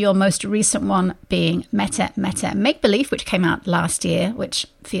 with your most recent one being Meta Make Believe, which came out last year, which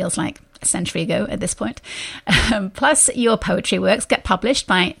feels like a century ago at this point. Plus, your poetry works get published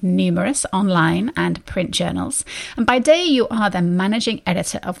by numerous online and print journals. And by day, you are the managing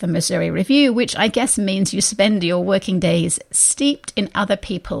editor of the Missouri Review, which I guess means you spend your working days steeped in other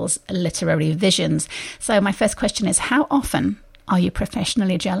people's literary visions. So my first question is, how often are you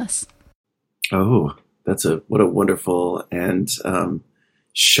professionally jealous? Oh, what a wonderful and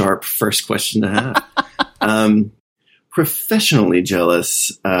sharp first question to have. Professionally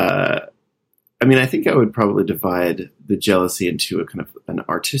jealous. I think I would probably divide the jealousy into a kind of an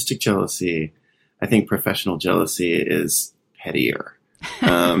artistic jealousy. I think professional jealousy is pettier,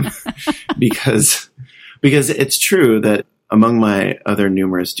 because it's true that among my other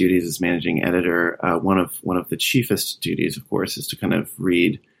numerous duties as managing editor, one of the chiefest duties, of course, is to kind of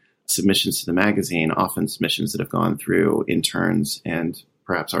read submissions to the magazine, often submissions that have gone through interns and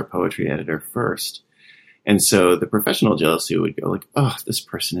perhaps our poetry editor first. And so the professional jealousy would go like, oh, this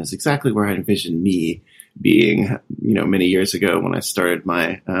person is exactly where I envisioned me being, many years ago when I started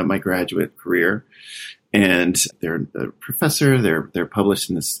my graduate career. And they're a professor. They're published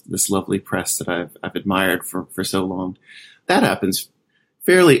in this lovely press that I've admired for so long. That happens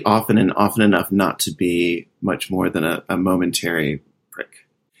fairly often, and often enough not to be much more than a momentary prick.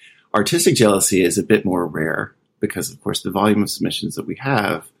 Artistic jealousy is a bit more rare because, of course, the volume of submissions that we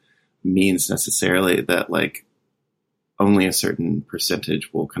have means necessarily that like only a certain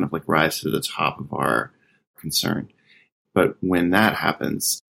percentage will kind of like rise to the top of our concern. But when that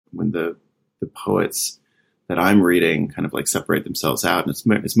happens, when the poets that I'm reading kind of like separate themselves out,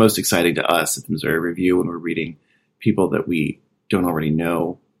 and it's most exciting to us at the Missouri Review when we're reading people that we don't already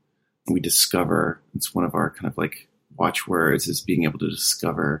know, we discover, it's one of our kind of like watchwords, is being able to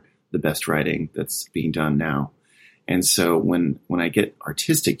discover the best writing that's being done now. And so when I get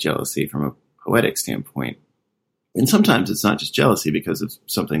artistic jealousy from a poetic standpoint, And sometimes it's not just jealousy because of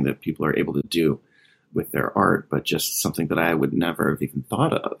something that people are able to do with their art, but just something that I would never have even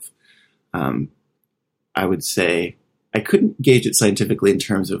thought of. I would say I couldn't gauge it scientifically in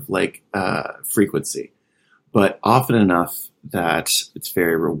terms of like frequency, but often enough that it's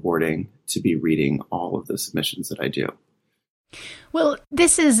very rewarding to be reading all of the submissions that I do. Well,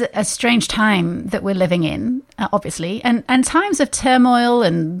 this is a strange time that we're living in, obviously, and times of turmoil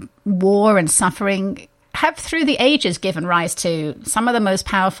and war and suffering have through the ages given rise to some of the most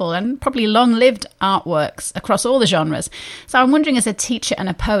powerful and probably long-lived artworks across all the genres. So I'm wondering, as a teacher and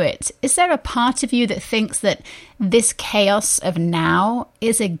a poet, is there a part of you that thinks that this chaos of now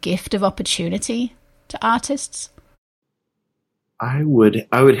is a gift of opportunity to artists? I would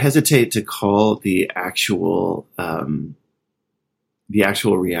hesitate to call the actual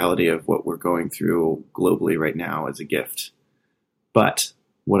reality of what we're going through globally right now as a gift. But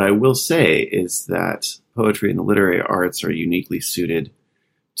what I will say is that poetry and the literary arts are uniquely suited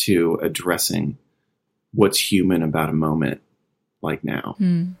to addressing what's human about a moment like now.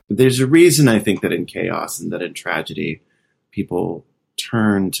 There's a reason I think that in chaos and that in tragedy, people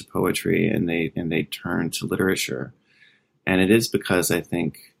turn to poetry and they turn to literature. And it is because I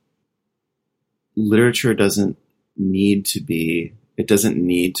think literature doesn't need to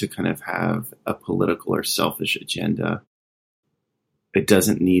kind of have a political or selfish agenda. It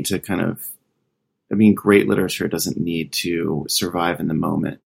doesn't need to great literature doesn't need to survive in the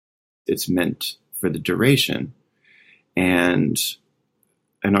moment. It's meant for the duration. And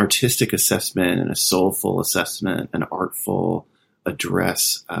an artistic assessment and a soulful assessment, an artful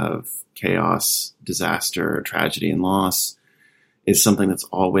address of chaos, disaster, tragedy, and loss is something that's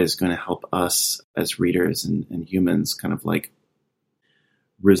always going to help us as readers and humans kind of like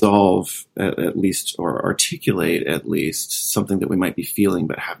resolve at least, or articulate at least, something that we might be feeling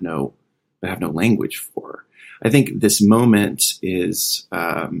but have no language for. I think this moment is,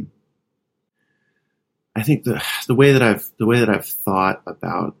 I think the way that I've thought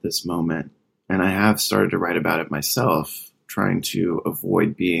about this moment, and I have started to write about it myself, trying to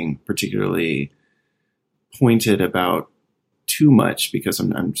avoid being particularly pointed about too much, because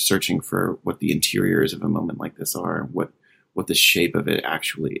I'm searching for what the interiors of a moment like this are, what the shape of it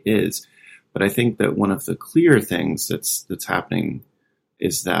actually is. But I think that one of the clear things that's happening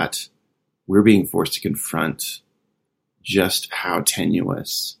is that we're being forced to confront just how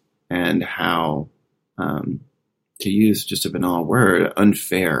tenuous and how, to use just a banal word,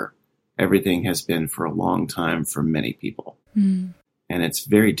 unfair everything has been for a long time for many people. And it's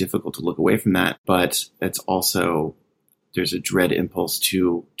very difficult to look away from that, but it's also, there's a dread impulse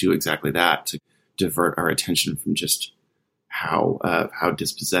to do exactly that, to divert our attention from just how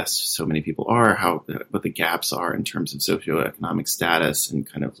dispossessed so many people are, what the gaps are in terms of socioeconomic status and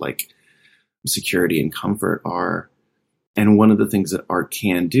kind of like security and comfort are. And one of the things that art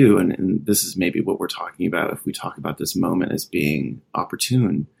can do, and this is maybe what we're talking about if we talk about this moment as being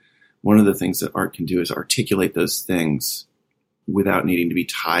opportune, one of the things that art can do is articulate those things without needing to be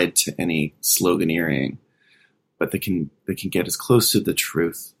tied to any sloganeering, but they can get as close to the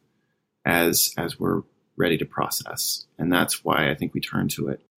truth as we're ready to process. And that's why I think we turn to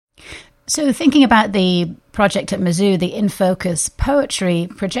it. So thinking about the project at Mizzou, the In Focus Poetry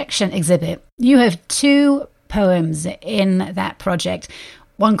Projection Exhibit, you have two poems in that project,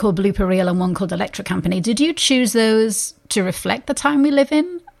 one called Blooper Reel and one called Electric Company. Did you choose those to reflect the time we live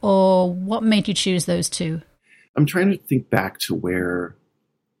in, or what made you choose those two? I'm trying to think back to where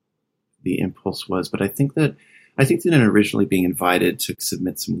the impulse was, but I think that in originally being invited to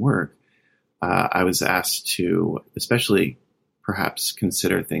submit some work, I was asked to especially perhaps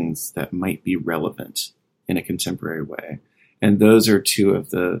consider things that might be relevant in a contemporary way. And those are two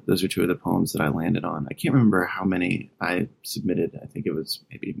of the poems that I landed on. I can't remember how many I submitted. I think it was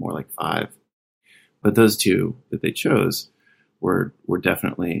maybe more like 5. But those two that they chose were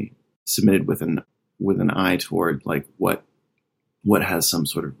definitely submitted with an eye toward like what has some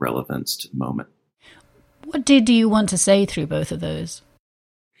sort of relevance to the moment. What did you want to say through both of those?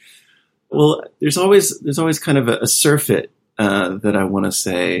 Well, there's always kind of a surfeit that I want to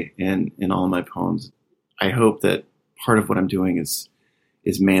say in all of my poems. I hope that part of what I'm doing is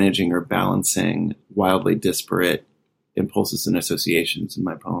managing or balancing wildly disparate impulses and associations in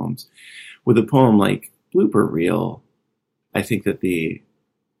my poems. With a poem like Blooper Reel, I think that the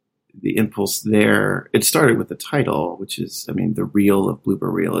impulse there, it started with the title, which is, the reel of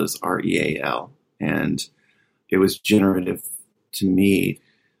Blooper Reel is REAL. And it was generative to me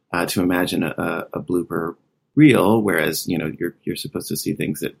to imagine a blooper reel, whereas, you're supposed to see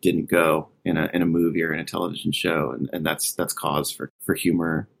things that didn't go in a movie or in a television show. And that's cause for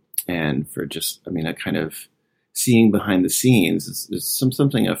humor and for just, a kind of seeing behind the scenes. There's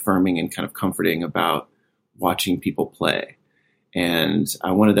something affirming and kind of comforting about watching people play. And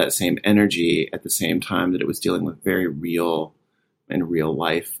I wanted that same energy at the same time that it was dealing with very real and real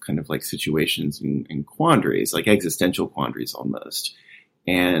life kind of like situations and quandaries, like existential quandaries almost.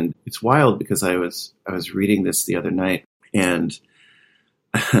 And it's wild because I was reading this the other night, and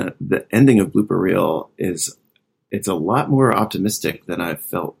the ending of Blooper Reel it's a lot more optimistic than I've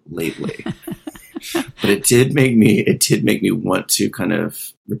felt lately. But it did make me want to kind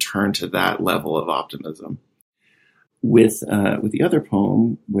of return to that level of optimism. With the other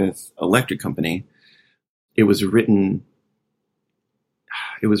poem, with Electric Company, it was written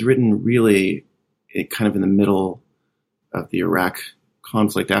really kind of in the middle of the Iraq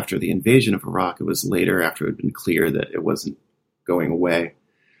conflict after the invasion of Iraq. It was later, after it had been clear that it wasn't going away.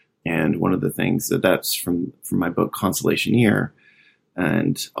 And one of the things that's from my book Consolation Year,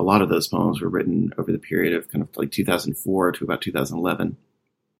 and a lot of those poems were written over the period of kind of like 2004 to about 2011.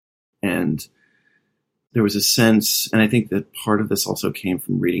 And there was a sense, and I think that part of this also came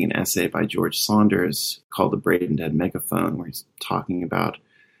from reading an essay by George Saunders called The Braden Dead Megaphone, where he's talking about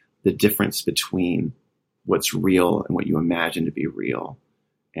the difference between what's real and what you imagine to be real,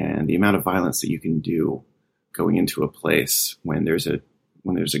 and the amount of violence that you can do going into a place when there's a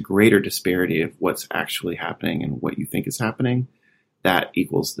greater disparity of what's actually happening and what you think is happening, that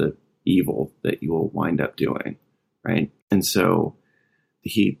equals the evil that you will wind up doing, right? And so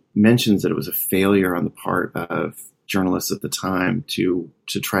he mentions that it was a failure on the part of journalists at the time to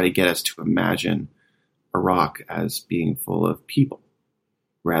try to get us to imagine Iraq as being full of people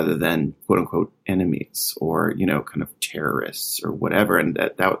rather than quote unquote enemies or, kind of terrorists or whatever. And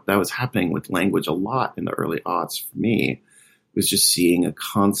that was happening with language a lot in the early aughts for me. It was just seeing a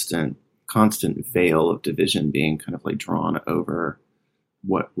constant veil of division being kind of like drawn over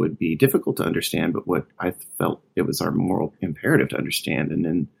what would be difficult to understand, but what I felt it was our moral imperative to understand. And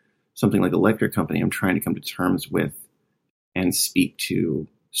in something like Electric Company, I'm trying to come to terms with and speak to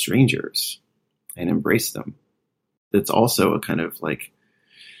strangers and embrace them. It's also a kind of like,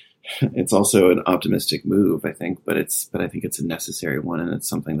 it's also an optimistic move, I think, but I think it's a necessary one. And it's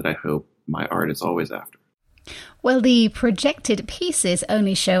something that I hope my art is always after. Well, the projected pieces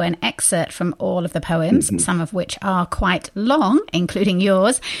only show an excerpt from all of the poems, some of which are quite long, including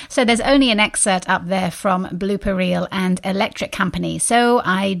yours. So there's only an excerpt up there from Blooper Reel and Electric Company. So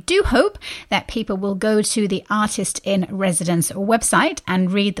I do hope that people will go to the Artist in Residence website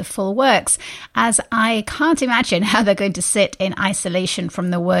and read the full works, as I can't imagine how they're going to sit in isolation from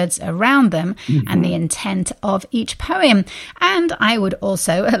the words around them and the intent of each poem. And I would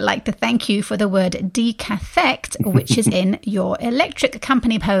also like to thank you for the word decathect, which is in your Electric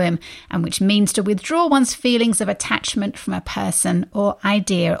Company poem, and which means to withdraw one's feelings of attachment from a person or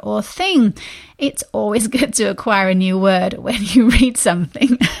idea or thing. It's always good to acquire a new word when you read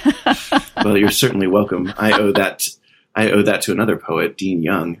something. Well, you're certainly welcome. I owe that to another poet, Dean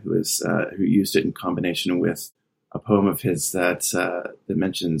Young, who used it in combination with a poem of his that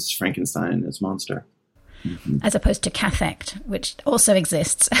mentions Frankenstein and his monster. As opposed to cathect, which also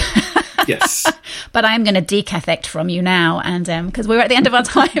exists. Yes. But I'm going to decathect from you now, and because we're at the end of our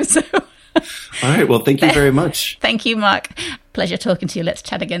time. So. All right. Well, thank you very much. Thank you, Mark. Pleasure talking to you. Let's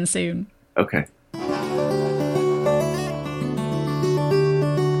chat again soon. Okay.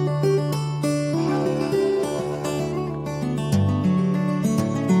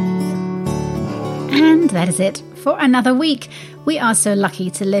 And that is it for another week. We are so lucky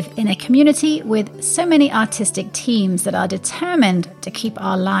to live in a community with so many artistic teams that are determined to keep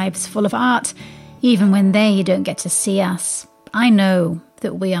our lives full of art, even when they don't get to see us. I know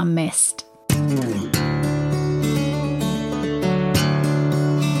that we are missed.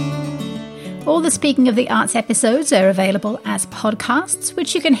 All the Speaking of the Arts episodes are available as podcasts,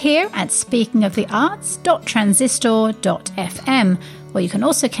 which you can hear at speakingofthearts.transistor.fm, or you can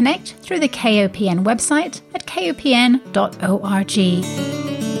also connect through the KOPN website at kopn.org.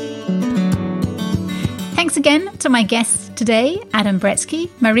 Thanks again to my guests today, Adam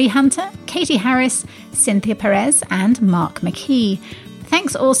Bretsky, Marie Hunter, Katie Harris, Cynthia Perez, and Mark McKee.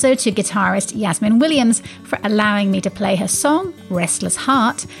 Thanks also to guitarist Yasmin Williams for allowing me to play her song, Restless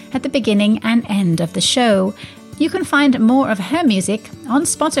Heart, at the beginning and end of the show. You can find more of her music on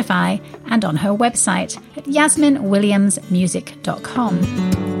Spotify and on her website at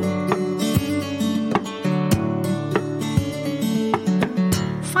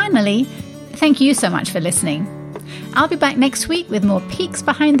yasminwilliamsmusic.com. Finally, thank you so much for listening. I'll be back next week with more peeks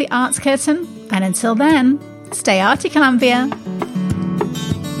behind the arts curtain, and until then, stay arty, Columbia!